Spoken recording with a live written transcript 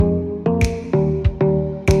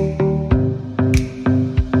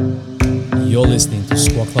listening to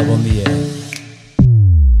Squat Club on the Air.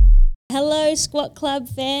 Hello, Squat Club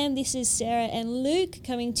fam. This is Sarah and Luke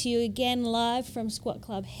coming to you again live from Squat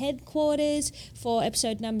Club headquarters for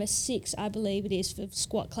episode number 6, I believe it is, for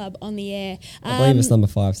Squat Club on the Air. I believe it's number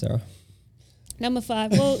 5, Sarah. Number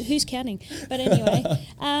 5. Well, who's counting? But anyway,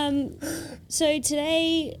 so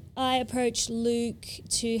today I approached Luke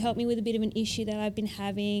to help me with a bit of an issue that I've been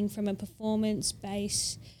having from a performance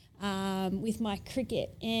base with my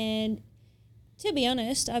cricket. And to be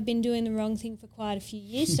honest, I've been doing the wrong thing for quite a few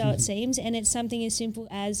years, so it seems, and it's something as simple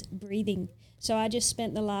as breathing. So I just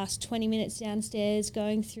spent the last 20 minutes downstairs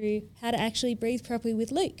going through how to actually breathe properly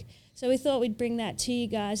with Luke. So we thought we'd bring that to you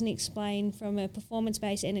guys and explain from a performance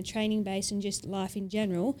base and a training base and just life in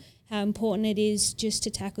general how important it is just to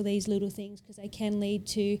tackle these little things, because they can lead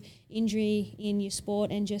to injury in your sport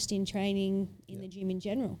and just in training in the gym in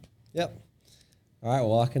general. Yep. All right,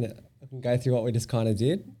 well, I can go through what we just kind of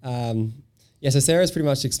did. So Sarah's pretty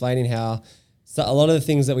much explaining how a lot of the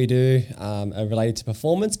things that we do are related to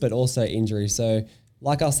performance, but also injury. So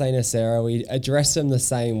like I was saying to Sarah, we address them the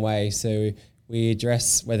same way. So we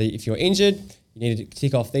address whether if you're injured, you need to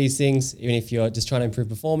tick off these things. Even if you're just trying to improve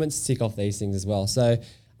performance, tick off these things as well. So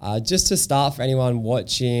just to start, for anyone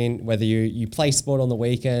watching, whether you play sport on the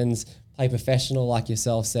weekends, play professional like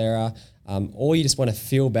yourself, Sarah, or you just want to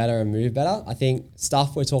feel better and move better, I think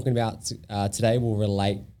stuff we're talking about today will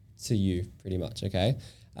relate to you pretty much, okay?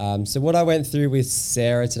 So what I went through with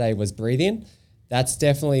Sarah today was breathing. That's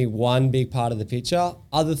definitely one big part of the picture.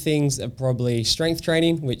 Other things are probably strength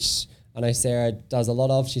training, which I know Sarah does a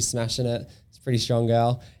lot of. She's smashing it. It's a pretty strong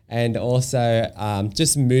girl. And also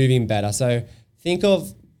just moving better. So think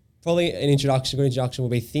of probably good introduction will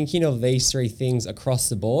be thinking of these 3 things across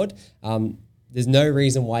the board. There's no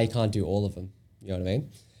reason why you can't do all of them. You know what I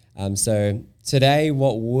mean? So today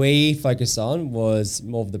what we focused on was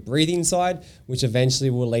more of the breathing side, which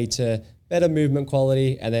eventually will lead to better movement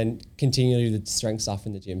quality and then continue to do the strength stuff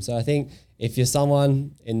in the gym. So I think if you're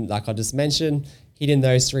someone like I just mentioned, hitting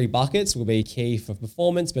those 3 buckets will be key for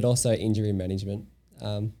performance, but also injury management.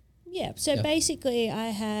 Basically I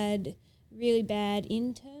had really bad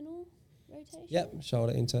internal rotation. Yep,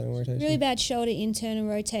 shoulder internal rotation. Really bad shoulder internal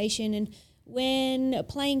rotation. And when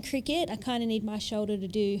playing cricket, I kind of need my shoulder to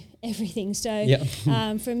do everything. So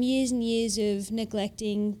from years and years of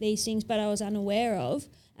neglecting these things, but I was unaware of,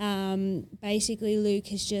 basically Luke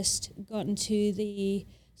has just gotten to the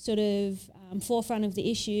sort of forefront of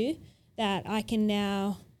the issue that I can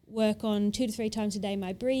now work on 2 to 3 times a day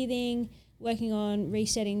my breathing, working on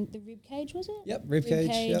resetting the rib cage, was it? Yep, rib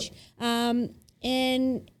cage. Yep.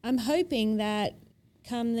 And I'm hoping that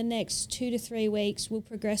come the next 2 to 3 weeks, we'll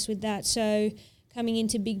progress with that. So coming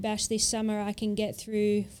into Big Bash this summer, I can get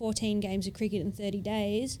through 14 games of cricket in 30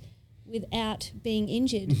 days without being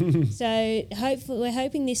injured. So we're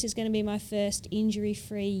hoping this is going to be my first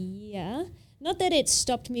injury-free year. Not that it's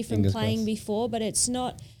stopped me from playing before, but it's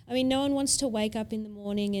not. I mean, no one wants to wake up in the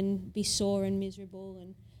morning and be sore and miserable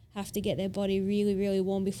and have to get their body really, really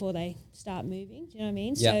warm before they start moving. Do you know what I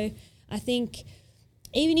mean? Yeah. So I think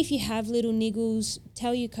even if you have little niggles,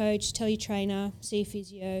 tell your coach, tell your trainer, see a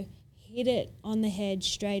physio, hit it on the head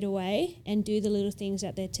straight away and do the little things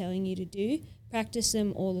that they're telling you to do. Practice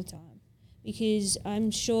them all the time, because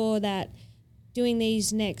I'm sure that doing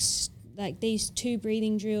these 2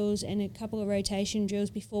 breathing drills and a couple of rotation drills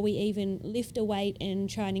before we even lift a weight and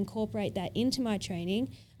try and incorporate that into my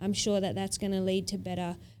training, I'm sure that that's going to lead to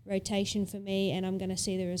better rotation for me, and I'm going to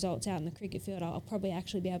see the results out in the cricket field. I'll probably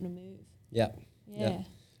actually be able to move. Yeah.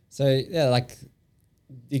 So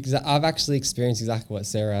I've actually experienced exactly what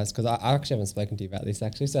Sarah has, because I actually haven't spoken to you about this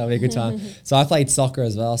actually, so it'll be a good time. So I played soccer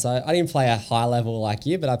as well. So I didn't play at high level like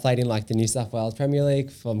you, but I played in like the New South Wales Premier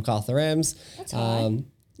League for MacArthur Rams. That's high.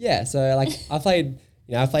 So like I played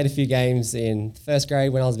a few games in first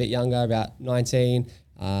grade when I was a bit younger, about 19,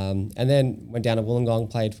 and then went down to Wollongong,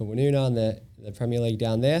 played for Woonona in the Premier League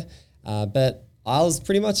down there. But I was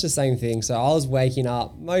pretty much the same thing. So I was waking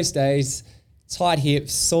up most days, tight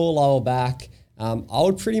hips, sore lower back. I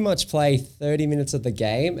would pretty much play 30 minutes of the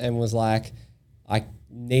game and was like, I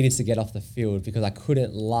needed to get off the field because I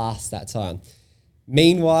couldn't last that time.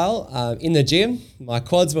 Meanwhile, in the gym, my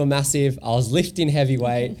quads were massive. I was lifting heavy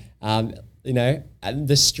weight. And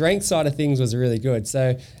the strength side of things was really good. So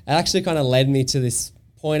it actually kind of led me to this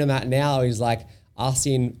point I'm at now, is like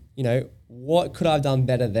asking, what could I have done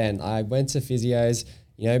better then? I went to physios,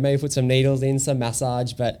 maybe put some needles in, some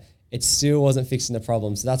massage, but it still wasn't fixing the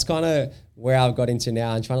problem. So that's kind of where I've got into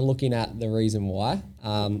now, and trying to looking at the reason why.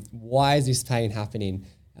 Why is this pain happening?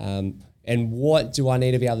 And what do I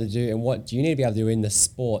need to be able to do, and what do you need to be able to do in the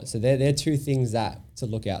sport? So they're 2 things that to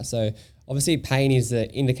look at. So obviously pain is the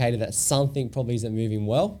indicator that something probably isn't moving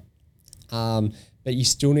well. But you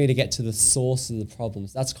still need to get to the source of the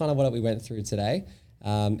problems. That's kind of what we went through today.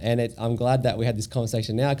 I'm glad that we had this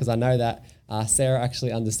conversation now, because I know that Sarah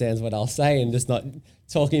actually understands what I'll say and just not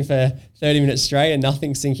talking for 30 minutes straight and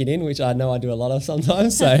nothing sinking in, which I know I do a lot of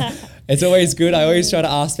sometimes. So it's always good. I always try to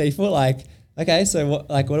ask people like, okay, so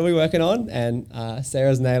what are we working on? And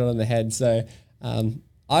Sarah's nailed it on the head. So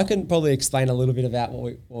I can probably explain a little bit about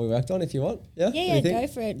what we worked on if you want. Yeah, Yeah, go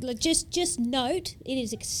for it. Look, just note, it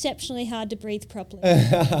is exceptionally hard to breathe properly.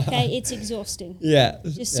 Okay, it's exhausting. Yeah.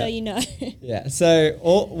 Just so you know. Yeah. So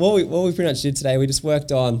what we pretty much did today, we just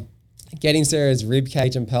worked on getting Sarah's rib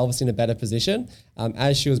cage and pelvis in a better position.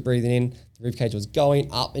 As she was breathing in, the rib cage was going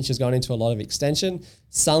up and she was going into a lot of extension.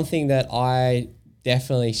 Something that I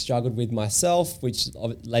definitely struggled with myself, which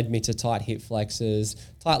led me to tight hip flexors,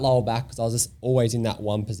 tight lower back, because I was just always in that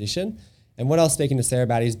one position. And what I was speaking to Sarah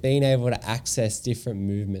about is being able to access different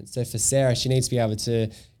movements. So for Sarah, she needs to be able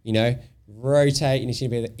to, rotate, and she needs to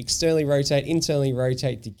be able to externally rotate, internally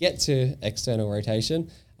rotate to get to external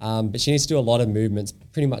rotation. But she needs to do a lot of movements,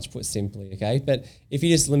 pretty much put simply, okay? But if you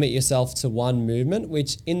just limit yourself to one movement,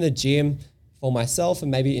 which in the gym for myself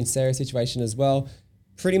and maybe in Sarah's situation as well,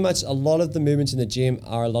 pretty much a lot of the movements in the gym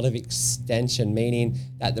are a lot of extension, meaning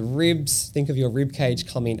that the ribs, think of your rib cage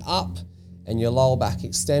coming up and your lower back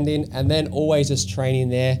extending, and then always just training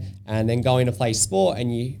there and then going to play sport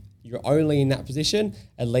and you're only in that position.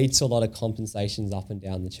 It leads to a lot of compensations up and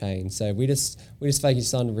down the chain. So we just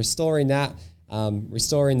focus on restoring that,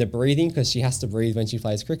 restoring the breathing, because she has to breathe when she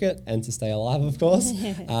plays cricket and to stay alive, of course,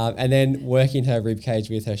 and then working her rib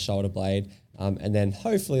cage with her shoulder blade. And then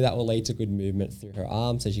hopefully that will lead to good movement through her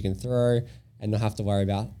arm so she can throw and not have to worry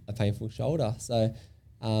about a painful shoulder. So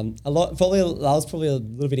that was probably a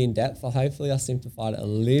little bit in depth. Hopefully I simplified it a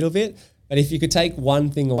little bit. But if you could take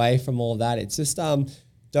one thing away from all of that, it's just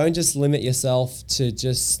don't just limit yourself to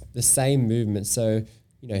just the same movement. So,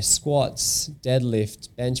 squats,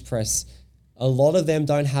 deadlift, bench press, a lot of them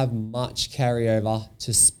don't have much carryover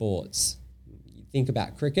to sports. You think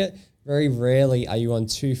about cricket, very rarely are you on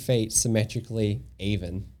 2 feet symmetrically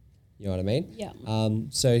even. You know what I mean? Yeah.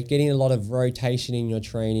 So getting a lot of rotation in your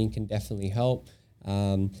training can definitely help.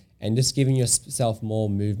 And just giving yourself more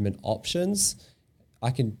movement options.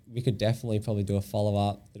 We could definitely probably do a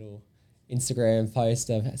follow-up little Instagram post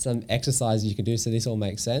of some exercises you can do so this all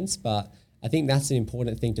makes sense. But I think that's an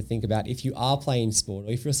important thing to think about if you are playing sport,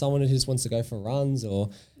 or if you're someone who just wants to go for runs or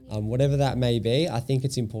whatever that may be. I think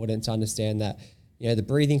it's important to understand that the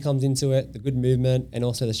breathing comes into it, the good movement, and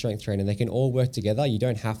also the strength training. They can all work together. You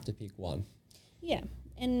don't have to pick one. Yeah,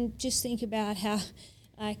 and just think about how,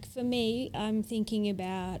 like for me, I'm thinking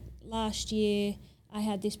about last year I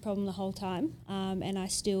had this problem the whole time, and I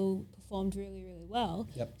still performed really, really well.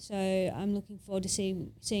 Yep. So I'm looking forward to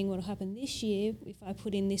seeing what will happen this year. If I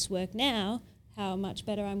put in this work now, how much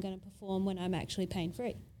better I'm going to perform when I'm actually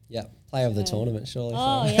pain-free. Yeah, player of the tournament, surely.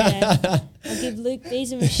 Oh, yeah. I'll give Luke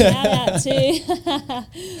Beesham a shout out too,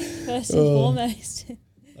 first and foremost.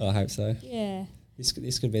 Oh, I hope so. Yeah.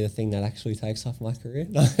 This could be the thing that actually takes off my career.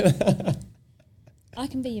 I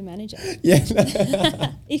can be your manager. Yeah.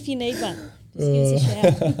 If you need one, just give us a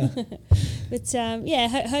shout.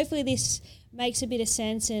 But hopefully this makes a bit of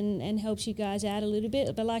sense and helps you guys out a little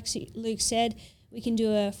bit. But like Luke said, we can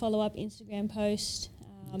do a follow-up Instagram post.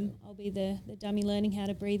 I'll be the dummy learning how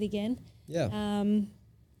to breathe again. Yeah.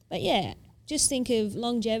 But yeah, just think of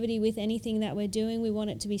longevity with anything that we're doing. We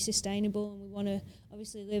want it to be sustainable, and we want to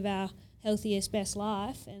obviously live our healthiest, best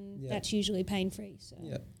life, and that's usually pain-free. So.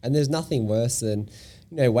 Yeah, and there's nothing worse than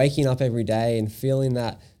waking up every day and feeling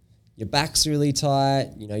that your back's really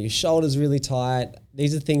tight, your shoulders really tight.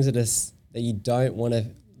 These are things that you don't want to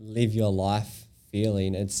live your life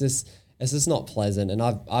feeling. It's just not pleasant, and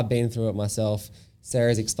I've been through it myself.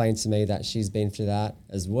 Sarah's explained to me that she's been through that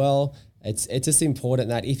as well. It's just important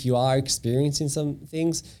that if you are experiencing some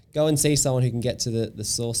things, go and see someone who can get to the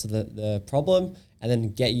source of the problem, and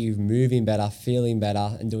then get you moving better, feeling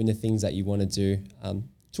better, and doing the things that you want to do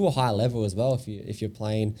to a higher level as well. If you're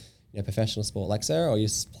playing professional sport like Sarah, or you're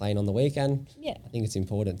just playing on the weekend, I think it's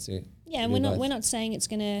important to. Yeah, and we're not saying it's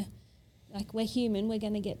gonna, like, we're human, we're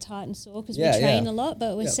gonna get tight and sore because we Yeah, train yeah. a lot,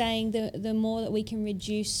 but we're saying the more that we can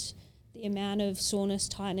reduce the amount of soreness,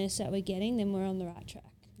 tightness that we're getting, then we're on the right track.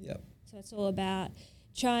 Yep. So it's all about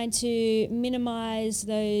trying to minimise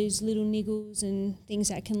those little niggles and things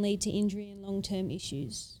that can lead to injury and long-term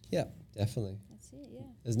issues. Yeah, definitely. That's it, yeah.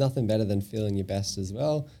 There's nothing better than feeling your best as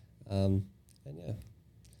well. And yeah.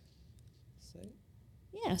 So.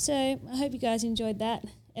 Yeah, so I hope you guys enjoyed that.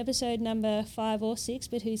 episode number 5 or 6,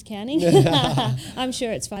 but who's counting? I'm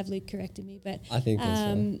sure it's 5. Luke corrected me, but I think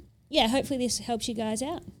that's right. yeah, hopefully this helps you guys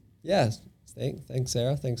out. Yeah, thanks,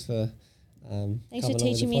 Sarah. Thanks for Thanks for coming on with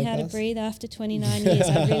teaching the me how to podcast. breathe after 29 years.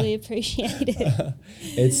 I really appreciate it.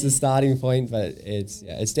 It's the starting point, but it's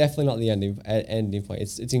definitely not the ending point.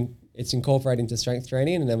 It's incorporating to strength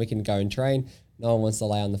training, and then we can go and train. No one wants to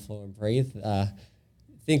lay on the floor and breathe.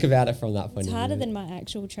 Think about it from that point It's of view. harder than my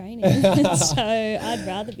actual training, so I'd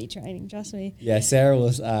rather be training, trust me. Yeah, Sarah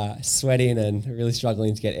was sweating and really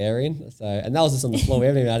struggling to get air in. So, and that was just on the floor. We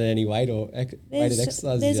haven't even added any weight or weighted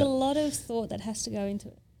exercises There's yet. a lot of thought that has to go into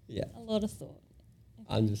it. Yeah, A lot of thought.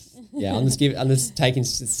 I'm just taking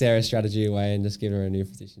Sarah's strategy away and just giving her a new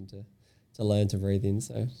position to learn to breathe in.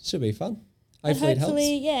 So it should be fun. Hopefully it helps.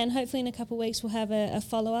 And hopefully in a couple of weeks we'll have a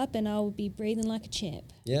follow-up and I'll be breathing like a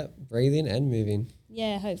champ. Yeah, breathing and moving.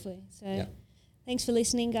 Yeah, hopefully. So Yeah. thanks for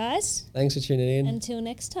listening, guys. Thanks for tuning in. Until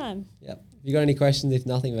next time. Yep. If you got any questions, if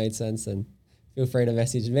nothing made sense, then feel free to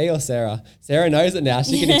message me or Sarah. Sarah knows it now.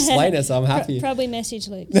 She can explain it, so I'm happy. Probably message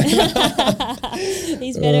Luke.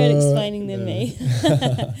 He's better at explaining than me.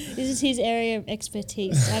 This is his area of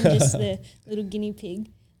expertise. I'm just the little guinea pig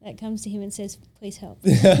that comes to him and says, please help.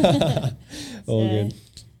 All good.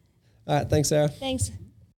 All right. Thanks, Sarah. Thanks.